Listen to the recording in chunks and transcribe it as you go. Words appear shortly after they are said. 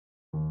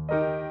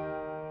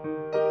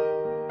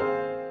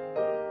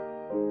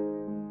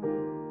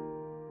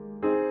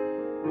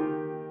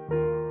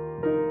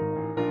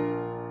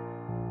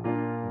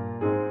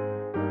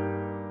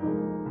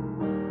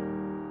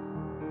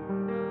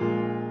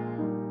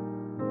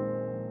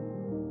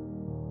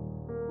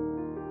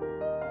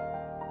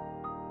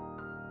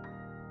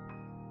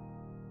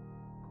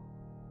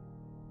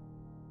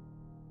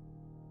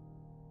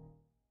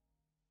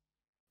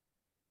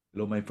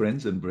my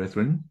friends and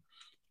brethren.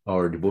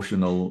 Our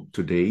devotional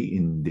today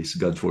in this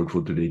God's Word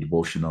for Today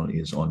devotional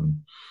is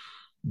on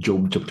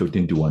Job chapter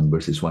 21,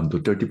 verses 1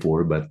 to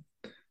 34. But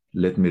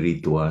let me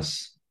read to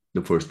us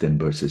the first 10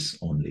 verses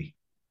only.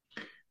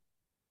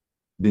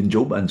 Then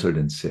Job answered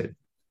and said,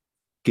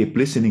 "Keep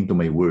listening to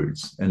my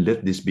words, and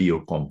let this be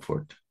your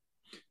comfort.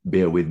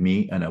 Bear with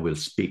me, and I will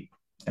speak.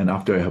 And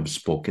after I have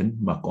spoken,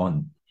 mark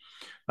on.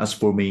 As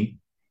for me,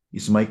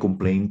 is my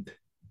complaint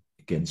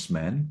against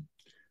man?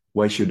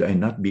 Why should I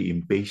not be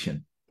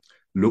impatient?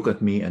 Look at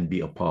me and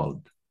be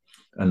appalled,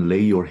 and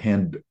lay your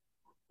hand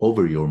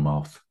over your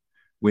mouth.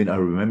 When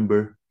I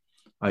remember,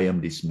 I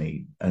am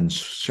dismayed, and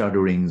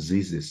shuddering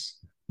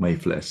seizes my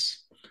flesh.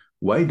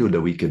 Why do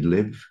the wicked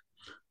live,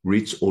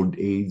 reach old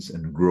age,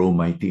 and grow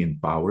mighty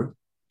in power?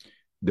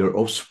 Their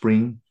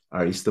offspring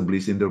are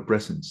established in their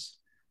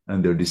presence,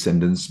 and their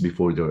descendants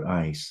before their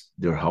eyes.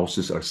 Their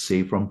houses are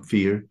safe from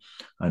fear,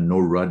 and no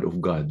rod of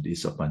God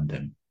is upon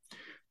them.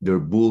 Their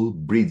bull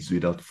breeds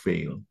without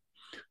fail.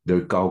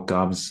 Their cow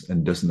calves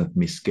and does not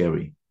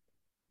miscarry.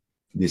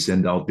 They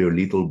send out their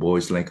little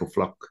boys like a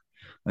flock,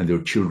 and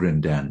their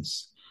children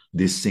dance.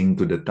 They sing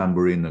to the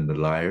tambourine and the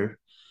lyre,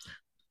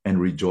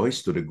 and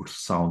rejoice to the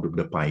sound of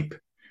the pipe.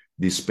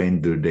 They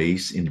spend their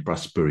days in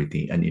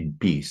prosperity, and in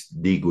peace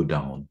they go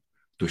down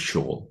to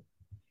Sheol."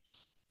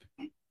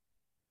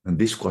 And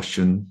this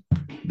question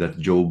that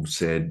Job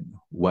said,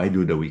 why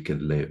do the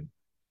wicked live?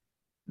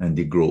 And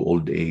they grow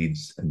old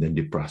age, and then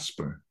they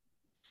prosper.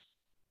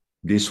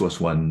 This was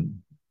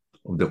one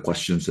of the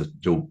questions that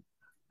Job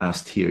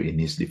asked here in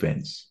his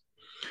defense.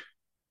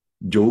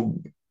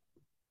 Job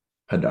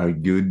had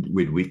argued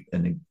with wit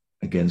and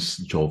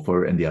against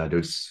Jophar and the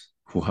others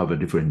who have a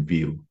different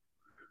view,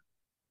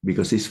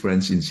 because his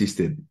friends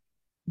insisted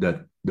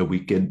that the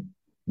wicked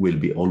will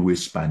be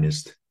always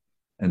punished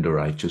and the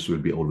righteous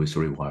will be always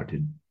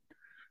rewarded.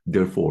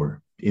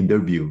 Therefore, in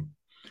their view,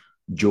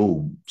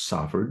 Job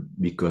suffered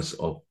because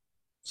of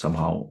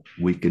somehow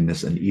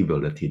wickedness and evil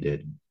that he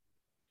did.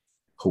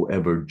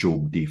 However,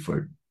 Job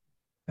differed.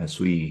 As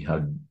we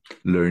had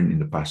learned in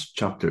the past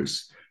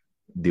chapters,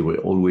 they were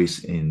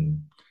always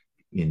in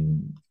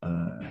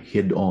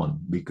head on,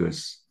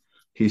 because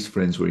his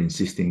friends were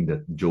insisting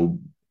that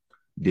Job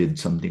did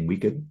something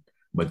wicked,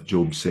 but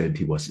Job said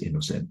he was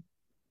innocent.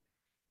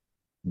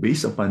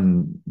 Based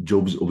upon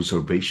Job's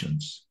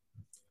observations,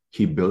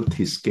 he built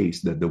his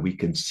case that the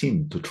wicked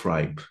seem to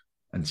thrive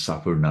and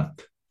suffer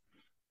not,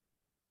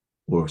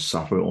 or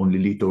suffer only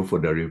little for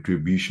the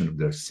retribution of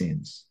their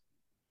sins.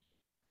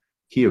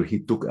 Here, he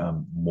took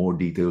a more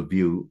detailed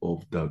view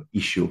of the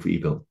issue of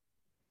evil,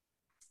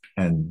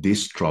 and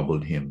this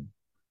troubled him.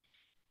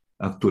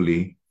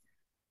 Actually,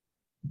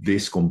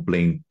 this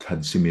complaint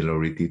had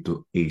similarity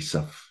to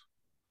Asaph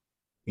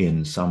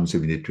in Psalm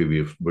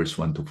 73, verse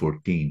 1 to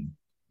 14,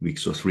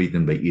 which was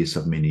written by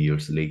Asaph many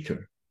years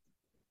later.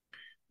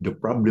 The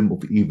problem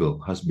of evil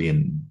has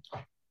been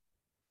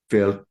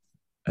felt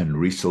and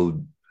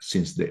wrestled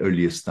since the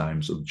earliest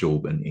times of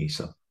Job and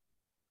Asaph.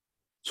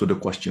 So the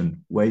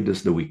question, why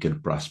does the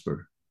wicked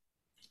prosper,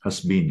 has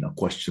been a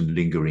question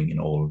lingering in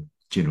all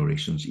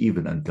generations,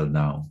 even until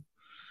now.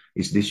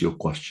 Is this your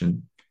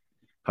question?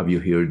 Have you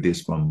heard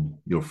this from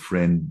your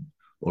friend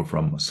or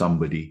from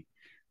somebody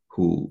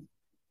who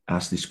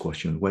asked this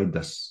question, why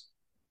does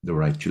the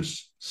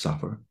righteous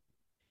suffer?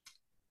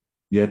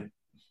 Yet,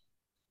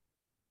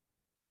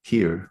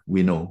 here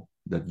we know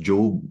that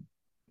Job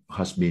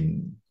has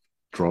been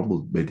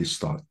troubled by this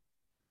thought.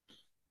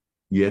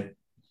 Yet,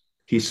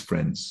 his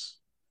friends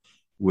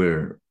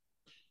were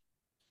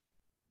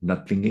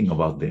not thinking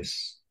about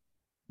this.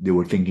 They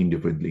were thinking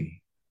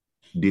differently.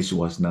 This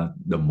was not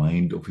the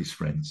mind of his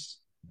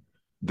friends.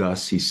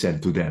 Thus he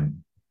said to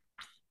them,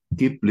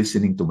 "Keep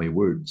listening to my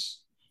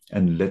words,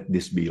 and let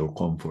this be your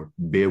comfort.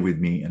 Bear with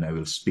me, and I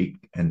will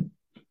speak. And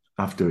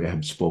after I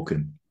have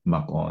spoken,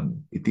 mark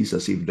on." It is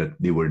as if that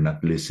they were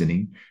not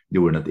listening. They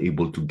were not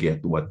able to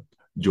get what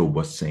Job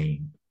was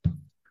saying.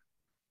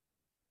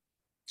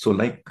 So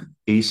like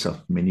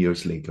Asaph, many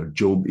years later,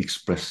 Job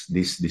expressed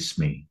this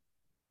dismay.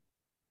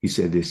 He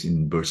said this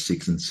in verse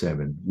 6 and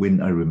 7,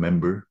 "When I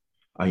remember,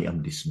 I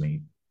am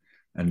dismayed,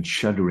 and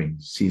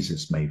shuddering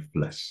seizes my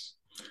flesh.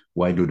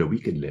 Why do the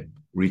wicked live,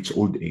 reach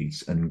old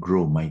age, and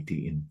grow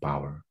mighty in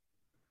power?"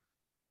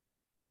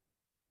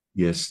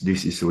 Yes,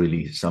 this is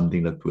really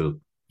something that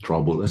will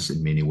trouble us in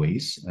many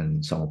ways,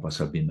 and some of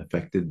us have been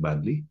affected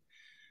badly,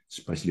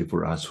 especially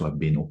for us who have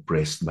been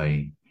oppressed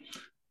by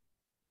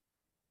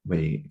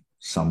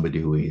somebody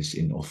who is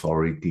in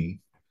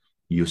authority,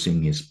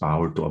 using his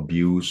power to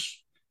abuse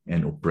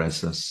and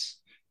oppress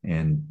us.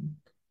 And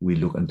we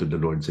look unto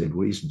the Lord and say,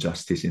 where is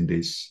justice in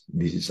this?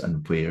 This is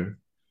unfair.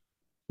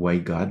 Why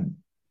God,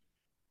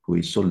 who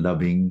is so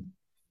loving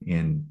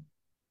and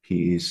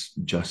he is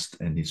just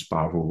and he's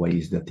powerful, why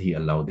is that he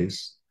allowed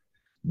this?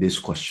 These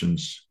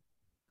questions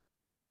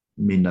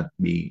may not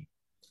be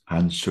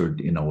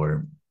answered in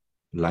our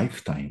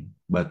lifetime,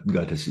 but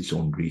God has his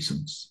own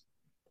reasons.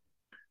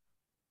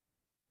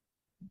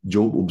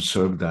 Job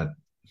observed that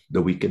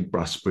the wicked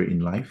prosper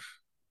in life,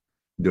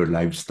 their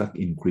livestock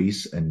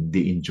increase and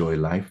they enjoy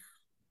life,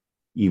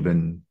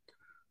 even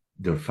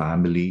their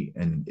family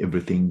and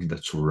everything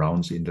that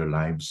surrounds in their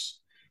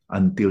lives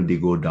until they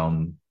go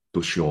down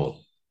to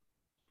Sheol.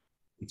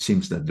 It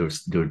seems that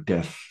their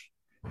death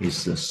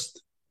is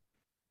just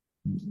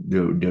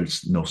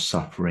there's no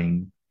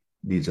suffering.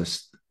 They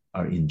just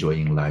are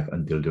enjoying life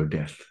until their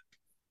death.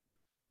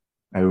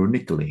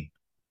 Ironically,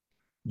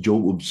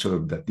 Job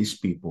observed that these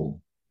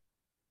people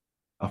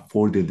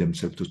afforded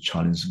themselves to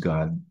challenge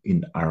God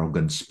in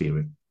arrogant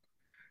spirit.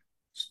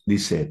 They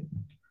said,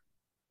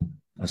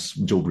 as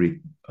Job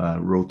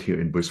wrote here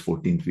in verse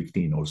 14,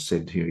 15, or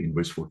said here in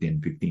verse 14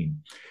 and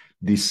 15,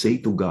 they say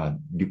to God,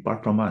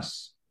 depart from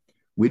us.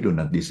 We do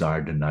not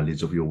desire the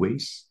knowledge of your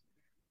ways.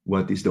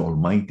 What is the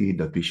Almighty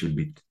that we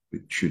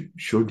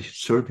should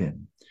serve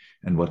him?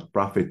 And what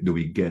profit do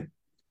we get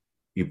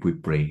if we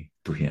pray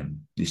to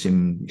him? The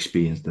same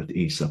experience that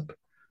Asaph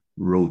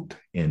wrote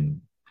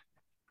in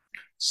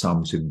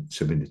Psalm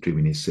 73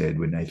 when he said,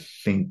 when I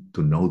think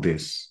to know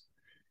this,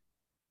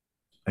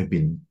 I've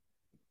been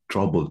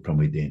troubled from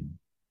within.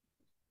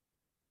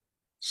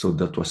 So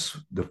that was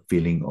the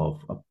feeling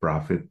of a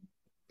prophet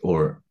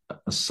or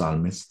a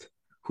psalmist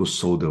who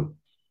saw the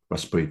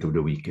prosperity of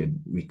the wicked,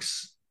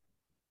 which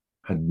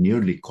had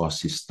nearly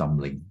caused his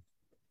stumbling.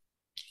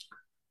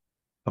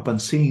 Upon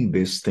seeing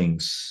these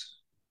things,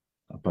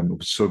 upon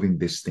observing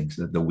these things,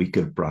 that the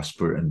wicked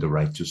prosper and the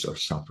righteous are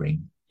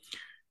suffering,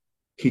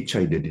 he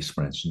chided his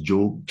friends.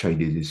 Job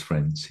chided his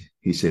friends.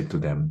 He said to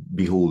them,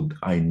 behold,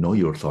 I know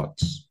your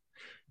thoughts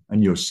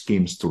and your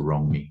schemes to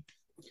wrong me.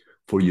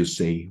 For you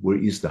say, where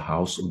is the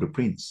house of the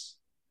prince?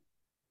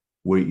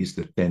 Where is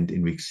the tent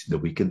in which the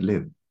wicked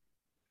live?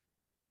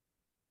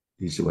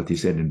 This is what he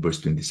said in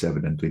verse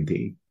 27 and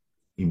 28,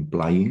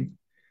 implying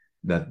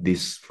that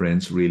these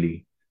friends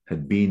really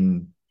had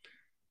been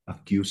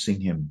accusing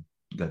him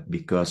that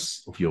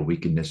because of your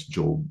wickedness,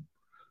 Job,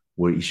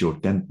 where is your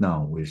tent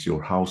now? Where is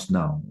your house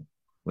now?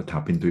 What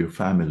happened to your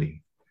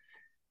family?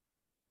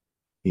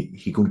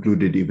 He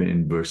concluded even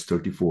in verse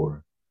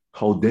 34,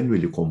 how then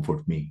will you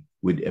comfort me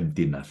with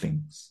empty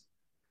nothings?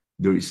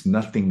 There is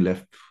nothing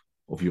left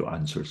of your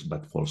answers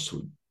but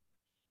falsehood.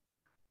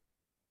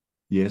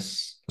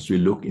 Yes, as we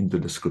look into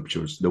the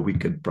scriptures, the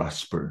wicked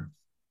prosper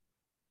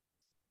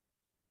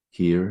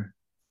here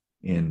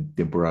and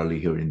temporarily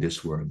here in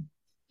this world.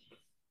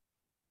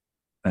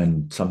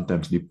 And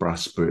sometimes they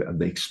prosper at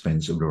the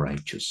expense of the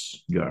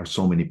righteous. There are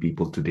so many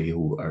people today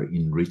who are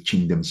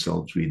enriching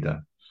themselves with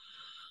the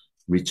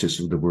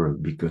riches of the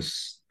world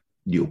because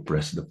they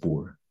oppress the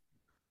poor.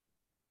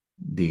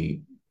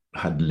 They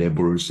had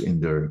laborers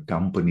in their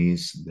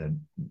companies that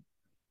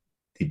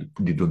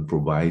they don't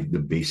provide the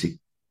basic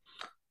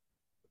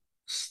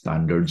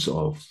standards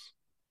of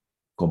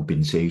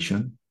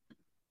compensation.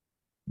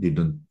 They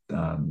don't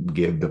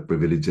give the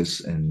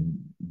privileges and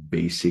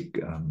basic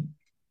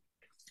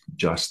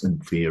just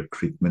and fair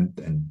treatment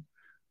and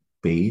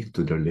pay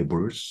to their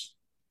laborers.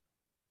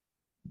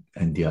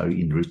 And they are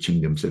enriching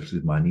themselves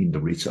with money. The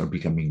rich are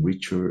becoming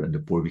richer and the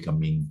poor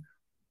becoming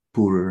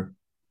poorer.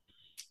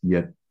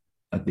 Yet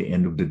at the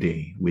end of the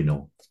day, we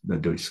know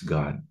that there is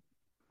God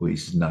who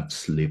is not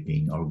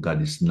sleeping. Our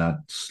God is not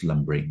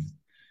slumbering.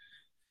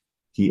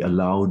 He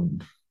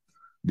allowed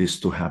this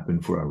to happen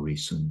for a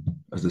reason.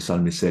 As the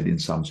psalmist said in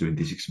Psalm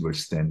 76,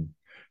 verse 10,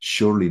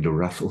 surely the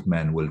wrath of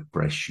man will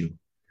press you.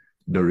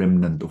 The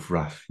remnant of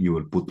wrath you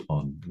will put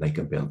on like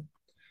a belt.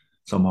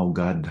 Somehow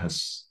God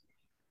has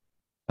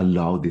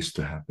allowed this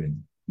to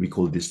happen. We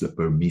call this the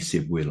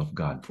permissive will of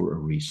God for a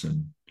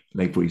reason.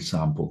 Like, for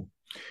example,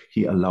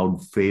 he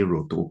allowed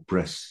Pharaoh to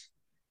oppress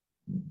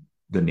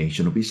the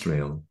nation of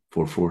Israel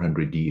for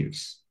 400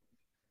 years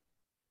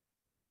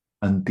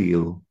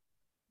until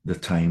the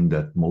time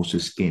that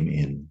Moses came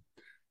in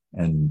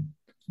and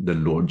the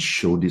Lord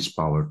showed his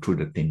power through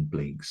the 10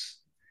 plagues.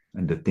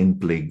 And the 10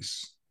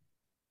 plagues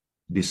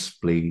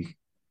display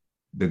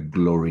the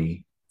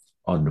glory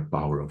on the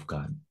power of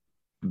God.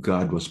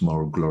 God was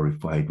more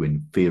glorified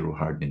when Pharaoh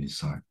hardened his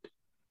heart.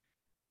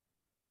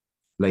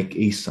 Like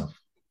Asaph,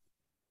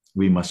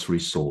 we must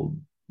resolve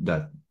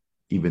that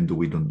even though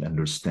we don't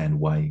understand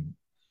why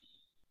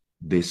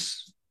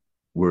this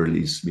world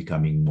is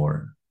becoming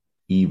more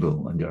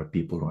evil and there are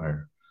people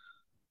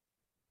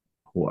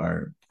who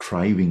are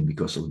thriving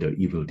because of their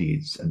evil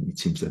deeds, and it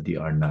seems that they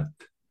are not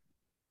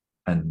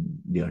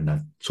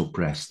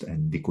suppressed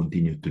and they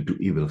continue to do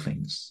evil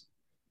things.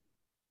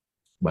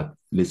 But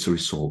let's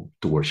resolve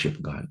to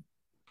worship God.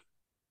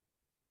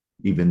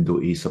 Even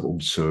though Asaph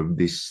observed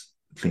these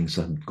things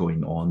are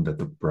going on, that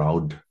the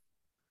proud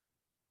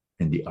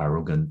and the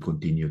arrogant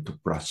continue to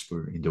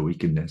prosper in the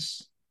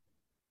wickedness.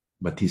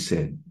 But he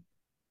said,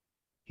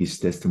 his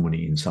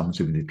testimony in Psalm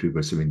 73,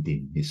 verse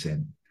 17, he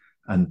said,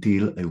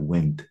 until I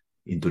went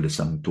into the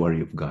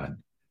sanctuary of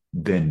God,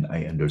 then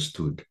I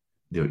understood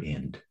their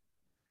end.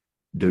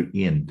 Their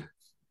end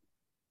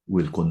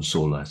will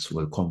console us,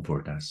 will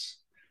comfort us,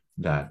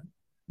 that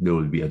there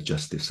will be a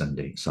justice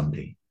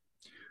someday.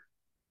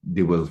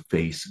 They will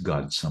face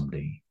God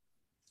someday.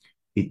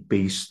 It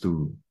pays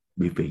to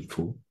be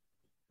faithful.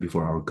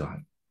 before our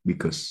God,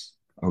 because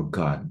our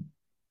God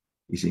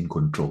is in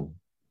control.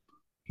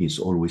 He's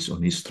always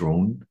on his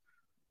throne,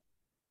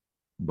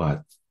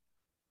 but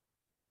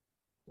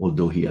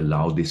although he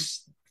allowed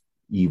this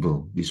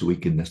evil, this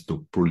wickedness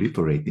to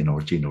proliferate in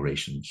our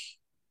generations,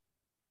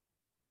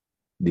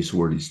 this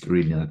world is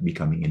really not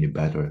becoming any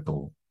better at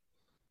all.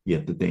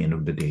 Yet at the end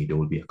of the day, there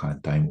will be a kind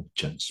of time of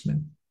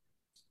judgment.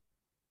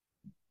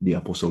 The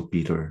Apostle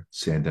Peter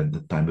said that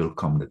the time will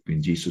come that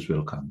when Jesus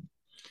will come,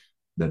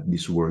 that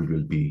this world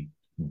will be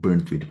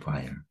burnt with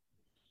fire.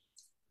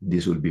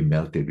 This will be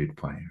melted with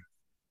fire.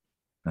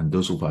 And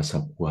those of us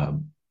who have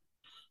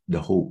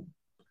the hope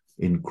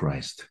in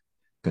Christ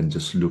can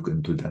just look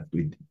into that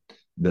with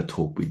that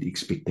hope, with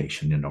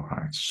expectation in our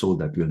hearts, so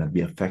that we'll not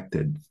be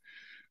affected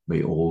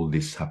by all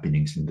these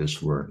happenings in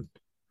this world.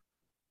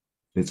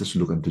 Let us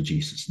look unto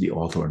Jesus, the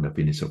author and the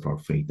finisher of our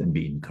faith, and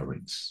be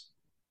encouraged.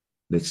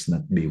 Let's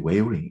not be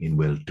wavering in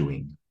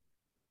well-doing,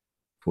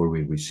 for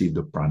we receive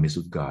the promise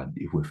of God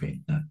if we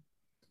faint not.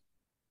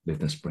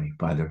 Let us pray.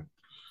 Father,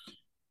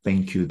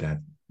 thank you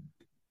that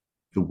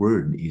the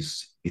word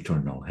is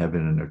eternal.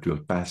 Heaven and earth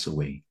will pass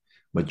away,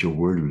 but your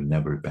word will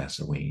never pass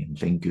away. And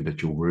thank you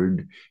that your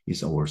word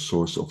is our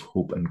source of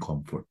hope and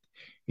comfort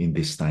in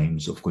these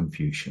times of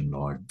confusion,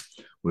 Lord,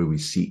 where we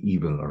see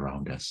evil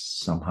around us.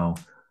 Somehow,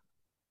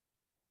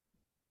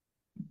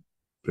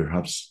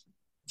 perhaps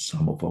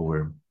some of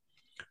our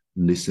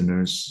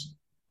listeners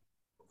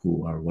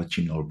who are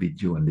watching our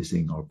video and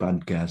listening our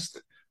podcast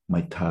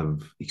might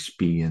have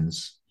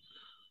experienced,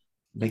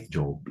 like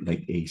Job,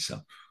 like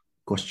Asaph,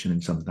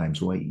 questioning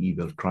sometimes why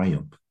evil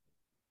triumph,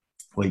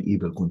 why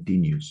evil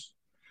continues.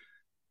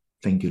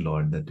 Thank you,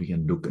 Lord, that we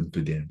can look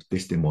into the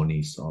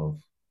testimonies of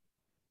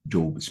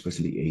Job,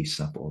 especially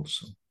Asaph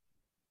also.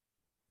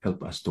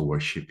 Help us to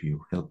worship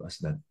you. Help us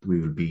that we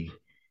will be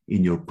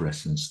in your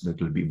presence, that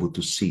we'll be able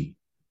to see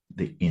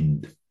the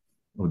end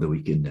of the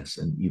wickedness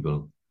and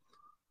evil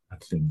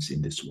things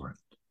in this world.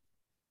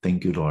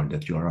 Thank you, Lord,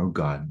 that you are our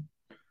God,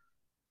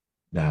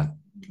 that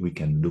we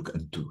can look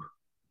unto,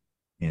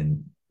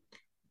 and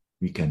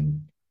we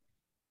can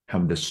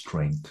have the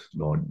strength,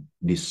 Lord,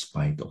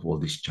 despite of all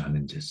these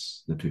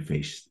challenges that we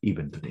face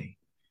even today.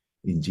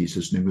 In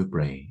Jesus' name we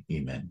pray.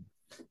 Amen.